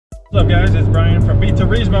What's up guys, it's Brian from Beat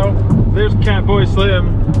Turismo. There's Catboy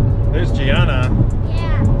Slim. There's Gianna.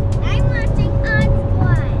 Yeah, I'm watching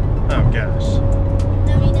on. Oh gosh.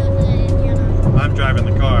 Nobody knows what it is, Gianna. I'm driving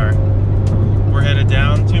the car. We're headed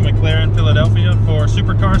down to McLaren Philadelphia for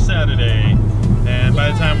SuperCar Saturday. And by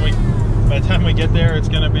the time we get there, it's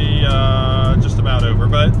gonna be just about over,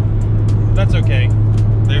 but that's okay.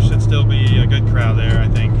 There should still be a good crowd there, I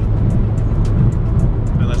think.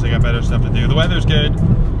 Unless they got better stuff to do. The weather's good.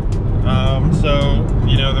 So,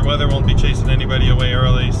 you know, the weather won't be chasing anybody away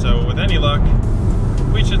early, so with any luck,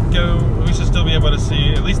 we should still be able to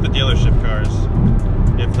see at least the dealership cars,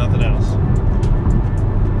 if nothing else.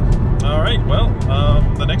 Alright, well,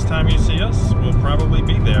 the next time you see us, we'll probably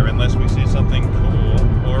be there, unless we see something cool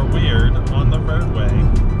or weird on the roadway.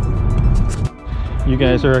 You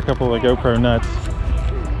guys are a couple of GoPro nuts.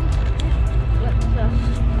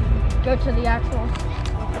 Go to the axle.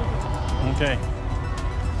 Okay.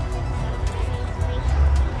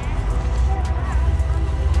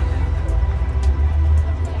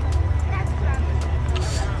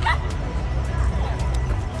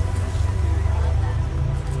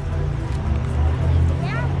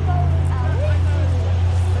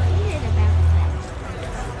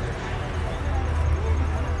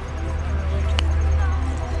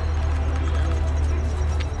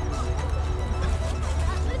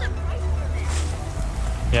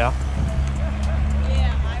 Yeah.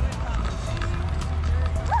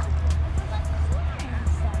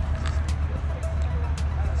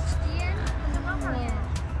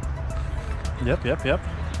 Yep.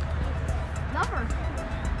 Lover.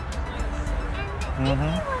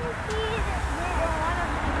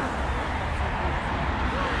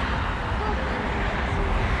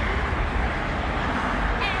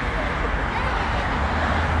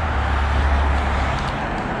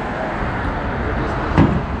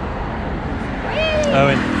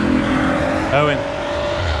 Owen.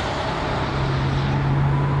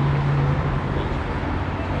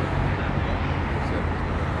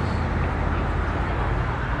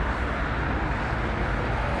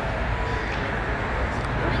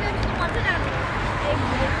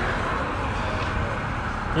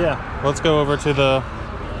 Yeah, let's go over to the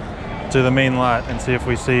main lot and see if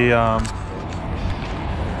we see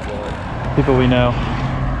people we know.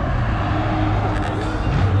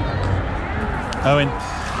 Owen,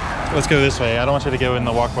 let's go this way. I don't want you to go in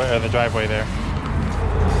the walkway or the driveway there.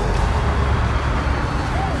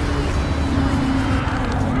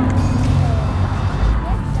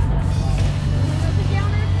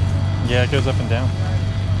 Yeah, it goes up and down.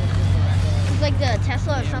 It's like the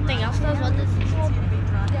Tesla or something else does. What is this called?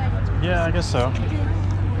 Yeah, I guess so.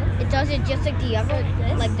 It does it just like the other,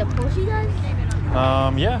 like the Porsche does?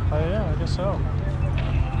 Yeah, I guess so.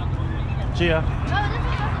 Gia,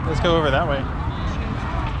 let's go over that way.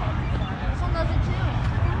 This one does it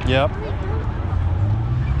too. Yep.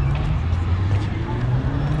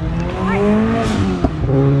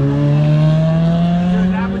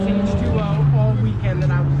 That was H2O all weekend that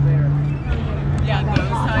I was there. Yeah, I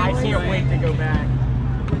can't wait to go back.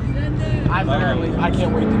 I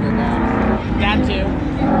can't wait to go back. That too.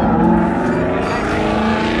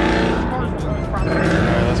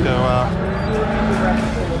 Alright, let's go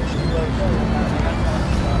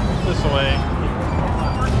this way.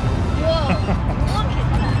 Whoa, look at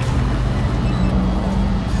that.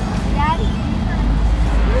 Daddy.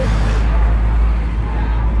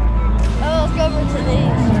 Oh, let's go over to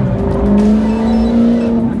these.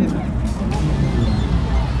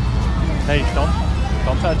 Hey, don't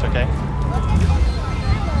touch, okay?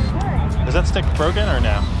 Is that stick broken or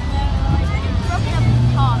no? It's broken up at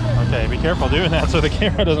the top. Okay, be careful doing that so the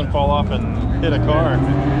camera doesn't fall off and hit a car. Look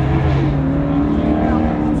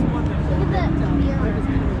at that.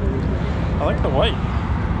 I like the white.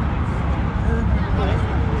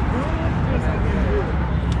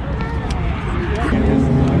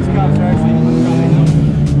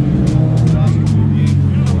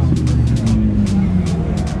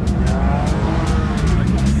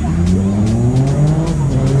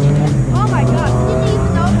 Oh my god, didn't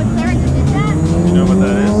even know McLaren did that? You know what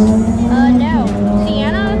that is? No.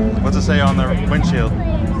 Sienna? What's it say on the windshield?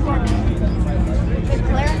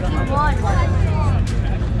 McLaren P1.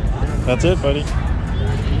 That's it, buddy.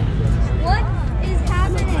 What is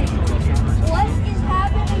happening? What is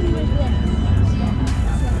happening with this?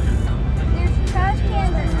 There's trash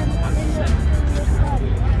cans in the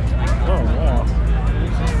study. Oh, wow.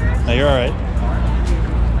 Now you're alright.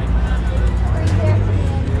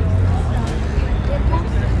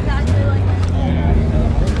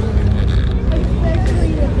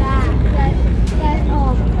 Especially the back. That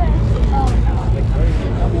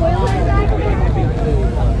spoiler back there.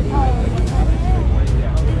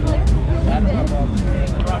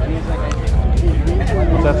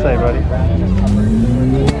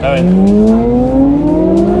 it.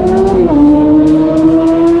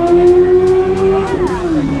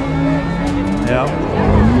 Yeah.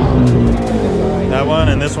 That one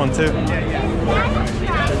and this one too.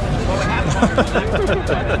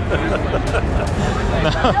 No.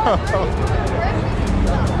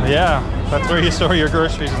 Yeah, that's where you store your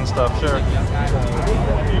groceries and stuff, sure.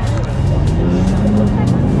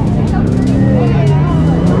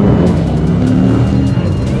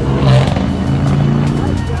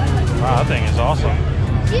 Wow, that thing is awesome.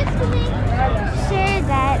 Share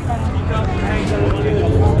that.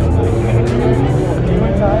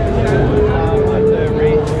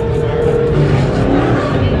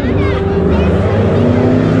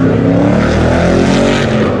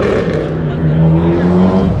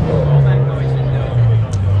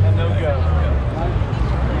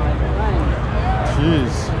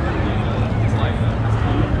 Jeez.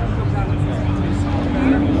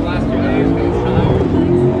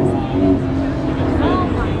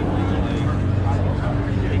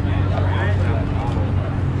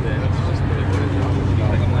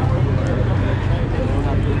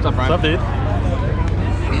 What's up, dude?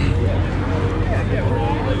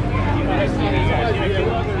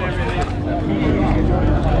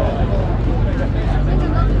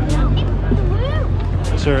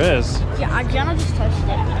 Sure is. Yeah, Gianna just touched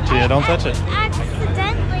it. Gia, don't touch it.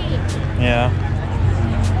 Accidentally. Yeah.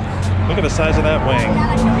 Look at the size of that wing.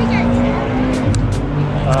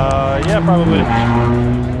 Yeah, probably.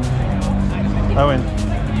 Oh, and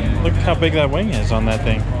look how big that wing is on that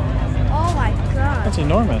thing. Oh my god. That's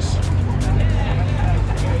enormous.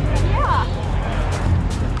 Yeah.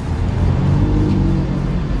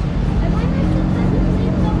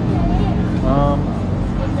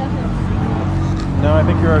 No, I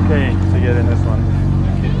think you're okay to get in this one.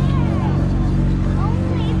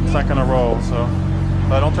 It's not gonna roll, so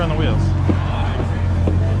don't turn the wheels.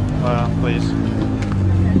 Please.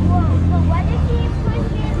 Whoa, but what if he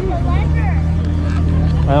pushes the lever?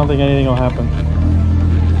 I don't think anything will happen.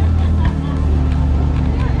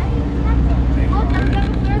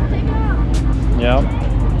 Yep.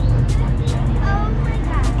 Oh my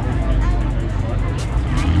god.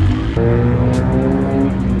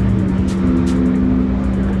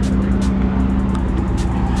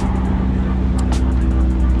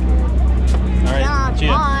 Alright, Gia,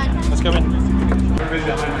 Come on. let's go in.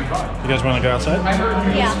 You guys want to go outside?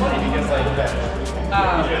 Yeah.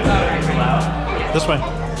 This way.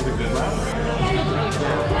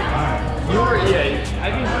 You were, yeah, I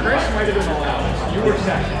think Chris might have been the loudest. You were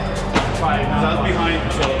second. Right, because I was behind,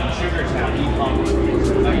 so Sugar Town, he pumped.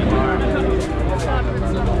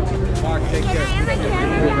 Mark, take care. Can I have a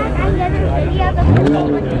camera back? I did a video of the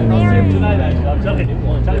with the Larry. I'm telling you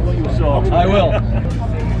what you saw. I will.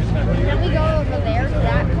 Can we go over there to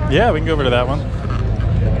that car? Yeah, we can go over to that one.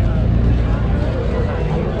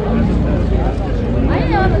 I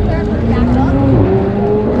didn't know if the third was back up.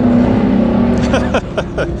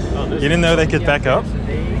 You didn't know they could back up?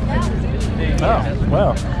 Oh,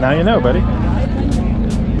 well, now you know, buddy.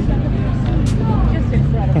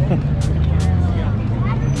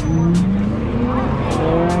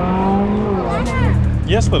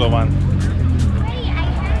 Yes, little one.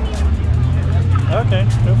 Okay,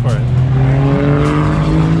 go for it.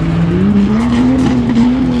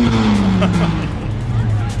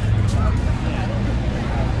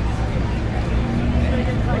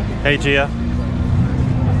 Hey, Gia.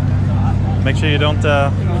 Make sure you don't,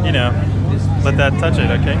 you know, let that touch it,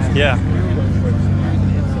 okay? Yeah.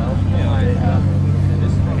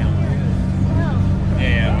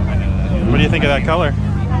 What do you think of that color?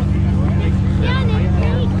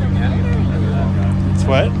 It's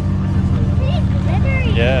what?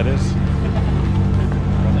 Yeah, it is.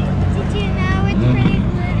 Did you know it's pretty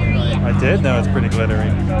glittery? I did know it's pretty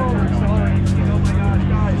glittery.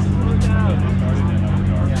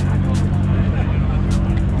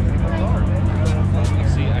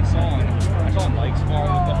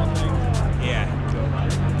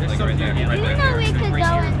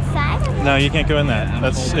 No, you can't go in that.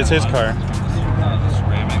 It's his car.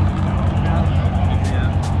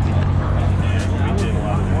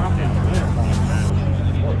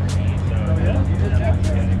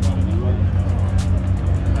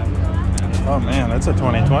 Oh man, that's a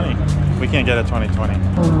 2020. We can't get a 2020. 30.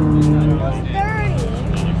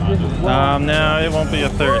 No, it won't be a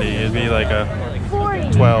 30. It'd be like a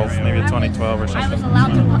 40. 12, maybe a 2012 or I was something.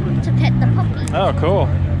 allowed to pet the puppy. Oh, cool.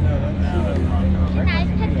 Can I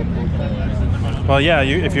pet the puppy? Well, yeah,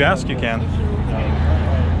 if you ask, you can.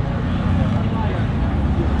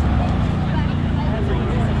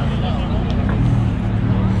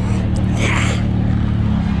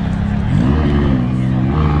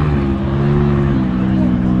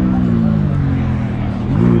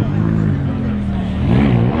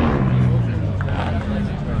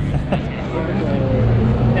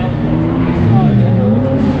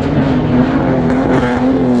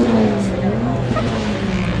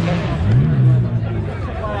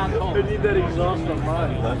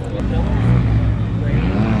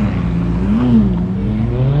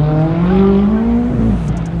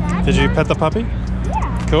 pet the puppy?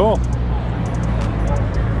 Yeah. Cool.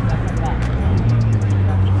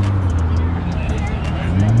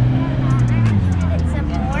 Some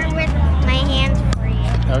more with my hands free.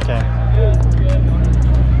 Okay.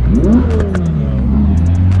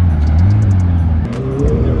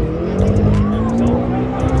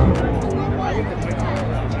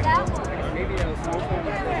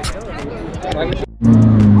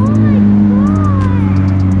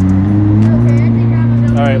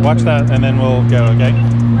 All right, watch that and then we'll go, okay?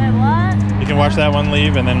 Wait, what? You can watch that one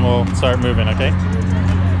leave and then we'll start moving, okay? Is it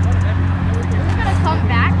gonna come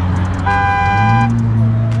back?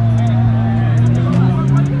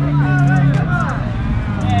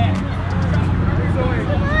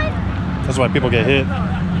 That's why people get hit.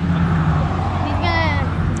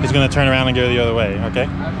 He's gonna turn around and go the other way, okay?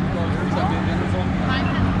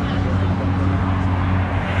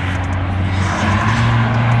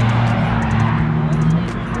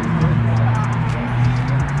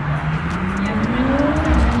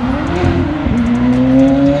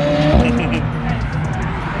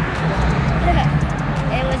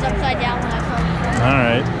 It was upside down when I first. All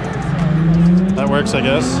right. That works, I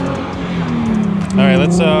guess. All right,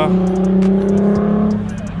 let's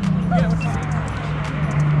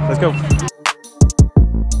go.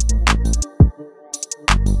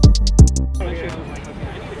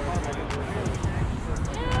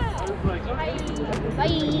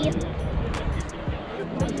 Bye.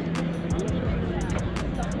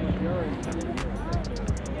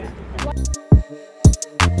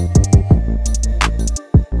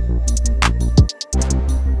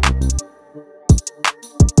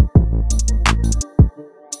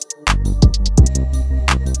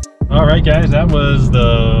 All right, guys, that was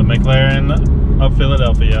the McLaren of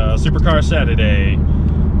Philadelphia SuperCar Saturday.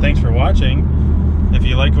 Thanks for watching. If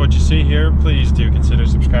you like what you see here, please do consider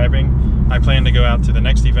subscribing. I plan to go out to the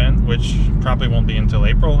next event, which probably won't be until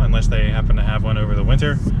April unless they happen to have one over the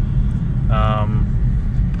winter.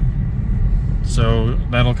 So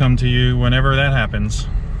that'll come to you whenever that happens.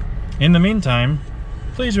 In the meantime,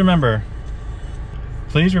 please remember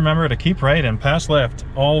to keep right and pass left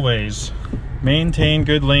always. Maintain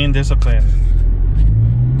good lane discipline.